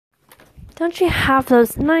Don't you have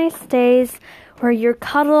those nice days where you're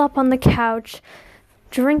cuddled up on the couch,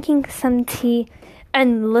 drinking some tea,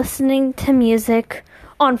 and listening to music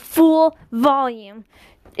on full volume?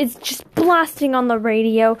 It's just blasting on the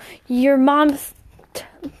radio. Your mom's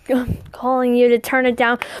calling you to turn it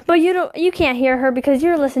down, but you can't hear her because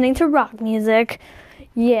you're listening to rock music.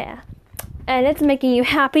 Yeah. And it's making you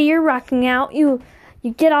happy. You're rocking out. You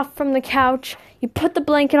get off from the couch, you put the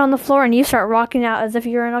blanket on the floor, and you start rocking out as if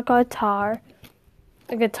you're in a guitar.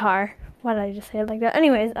 A guitar. Why did I just say it like that?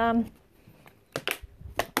 Anyways,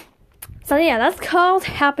 so yeah, that's called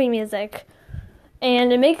happy music.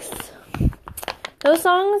 And it makes, those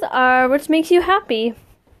songs are what makes you happy.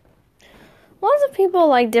 Lots of people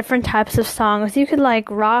like different types of songs. You could like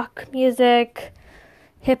rock music,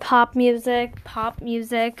 hip-hop music, pop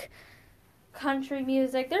music, country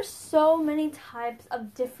music. There's so many types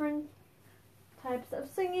of different types of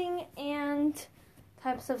singing and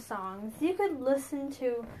types of songs. You could listen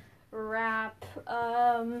to rap,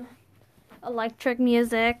 electric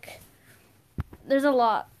music. There's a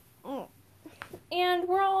lot. And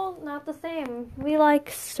we're all not the same. We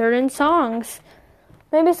like certain songs.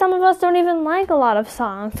 Maybe some of us don't even like a lot of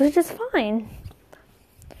songs, which is fine.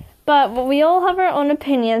 But we all have our own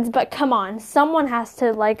opinions, but come on, someone has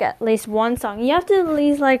to like at least one song. You have to at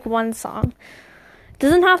least like one song. It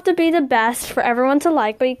doesn't have to be the best for everyone to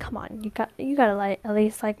like, but come on, you gotta like at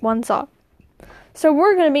least like one song. So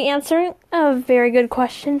we're gonna be answering a very good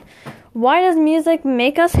question. Why does music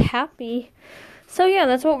make us happy? So yeah,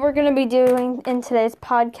 that's what we're gonna be doing in today's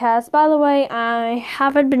podcast. By the way, I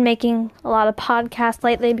haven't been making a lot of podcasts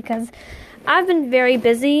lately because I've been very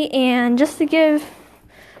busy, and just to give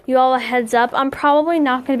you all a heads up, I'm probably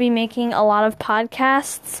not going to be making a lot of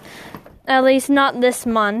podcasts, at least not this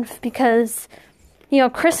month, because,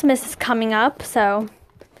 Christmas is coming up, so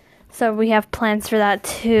we have plans for that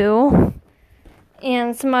too,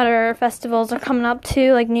 and some other festivals are coming up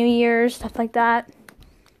too, like New Year's, stuff like that,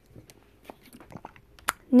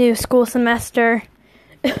 new school semester,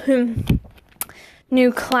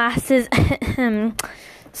 new classes.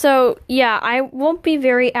 So, yeah, I won't be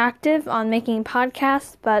very active on making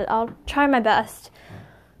podcasts, but I'll try my best.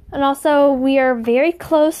 And also, we are very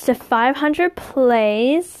close to 500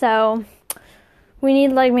 plays, so we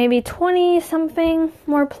need like maybe 20-something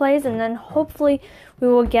more plays, and then hopefully we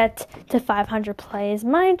will get to 500 plays.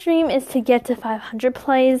 My dream is to get to 500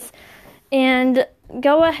 plays, and you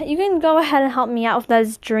can go ahead and help me out with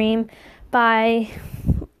this dream by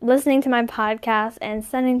listening to my podcast and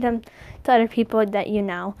sending them to other people that you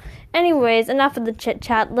know. Anyways, enough of the chit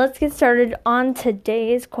chat. Let's get started on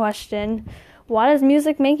today's question. Why does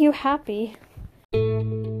music make you happy?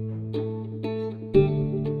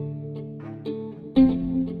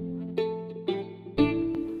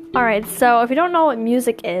 Alright, so if you don't know what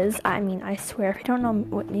music is, I swear, if you don't know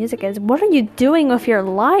what music is, what are you doing with your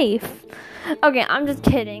life? Okay, I'm just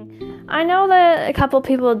kidding. I know that a couple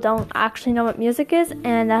people don't actually know what music is,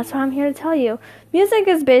 and that's why I'm here to tell you. Music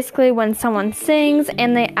is basically when someone sings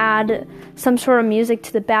and they add some sort of music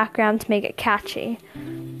to the background to make it catchy.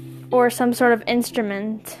 Or some sort of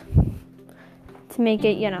instrument to make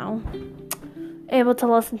it, able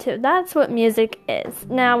to listen to. That's what music is.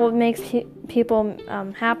 Now, what makes people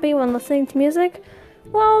happy when listening to music?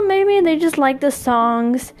 Well, maybe they just like the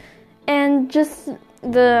songs and just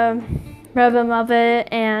the rhythm of it,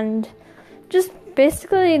 and just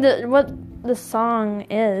basically what the song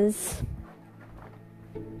is.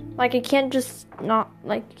 Like, you can't just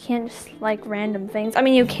like random things. I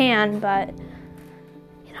mean, you can, but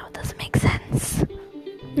it doesn't make sense.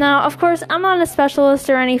 Now, of course, I'm not a specialist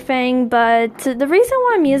or anything, but the reason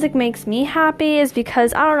why music makes me happy is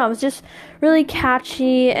because, I don't know, it's just really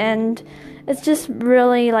catchy, and it's just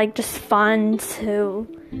really, just fun to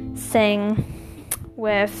sing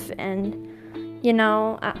with, and,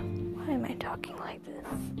 why am I talking like this?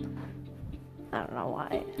 I don't know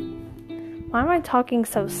why. Why am I talking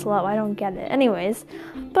so slow? I don't get it. Anyways,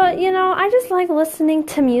 but, I just like listening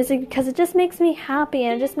to music because it just makes me happy,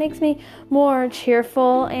 and it just makes me more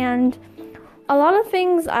cheerful, and a lot of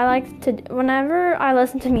things I like to, whenever I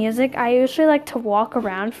listen to music, I usually like to walk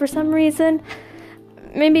around for some reason.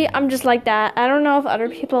 Maybe I'm just like that. I don't know if other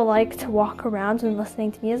people like to walk around when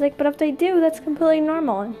listening to music, but if they do, that's completely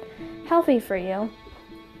normal and healthy for you.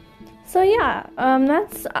 So yeah,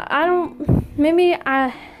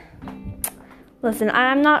 listen,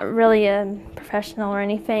 I'm not really a professional or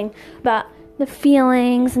anything, but the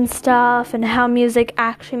feelings and stuff and how music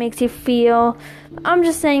actually makes you feel, I'm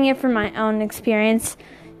just saying it from my own experience.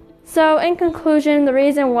 So in conclusion, the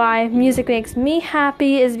reason why music makes me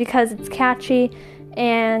happy is because it's catchy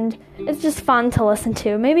and it's just fun to listen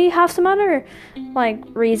to. Maybe you have some other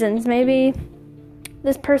reasons. Maybe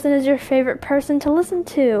this person is your favorite person to listen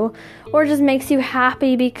to, or just makes you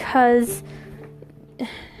happy because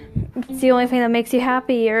it's the only thing that makes you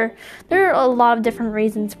happy, or there are a lot of different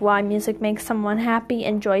reasons why music makes someone happy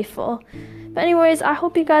and joyful. But anyways, I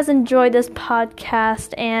hope you guys enjoyed this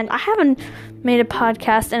podcast, and I haven't made a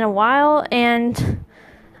podcast in a while, and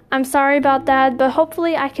I'm sorry about that, but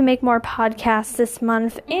hopefully I can make more podcasts this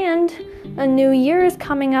month, and a new year is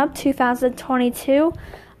coming up, 2022.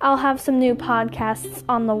 I'll have some new podcasts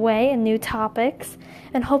on the way and new topics,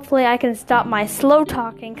 and hopefully I can stop my slow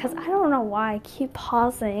talking, because I don't know why I keep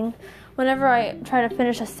pausing whenever I try to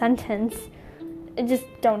finish a sentence. I just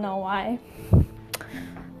don't know why.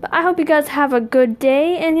 But I hope you guys have a good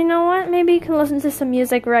day, and you know what? Maybe you can listen to some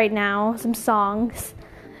music right now, some songs,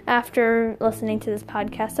 after listening to this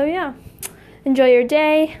podcast. So yeah, enjoy your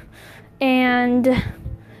day, and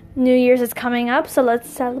New Year's is coming up, so let's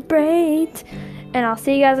celebrate. And I'll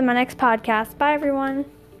see you guys in my next podcast. Bye, everyone.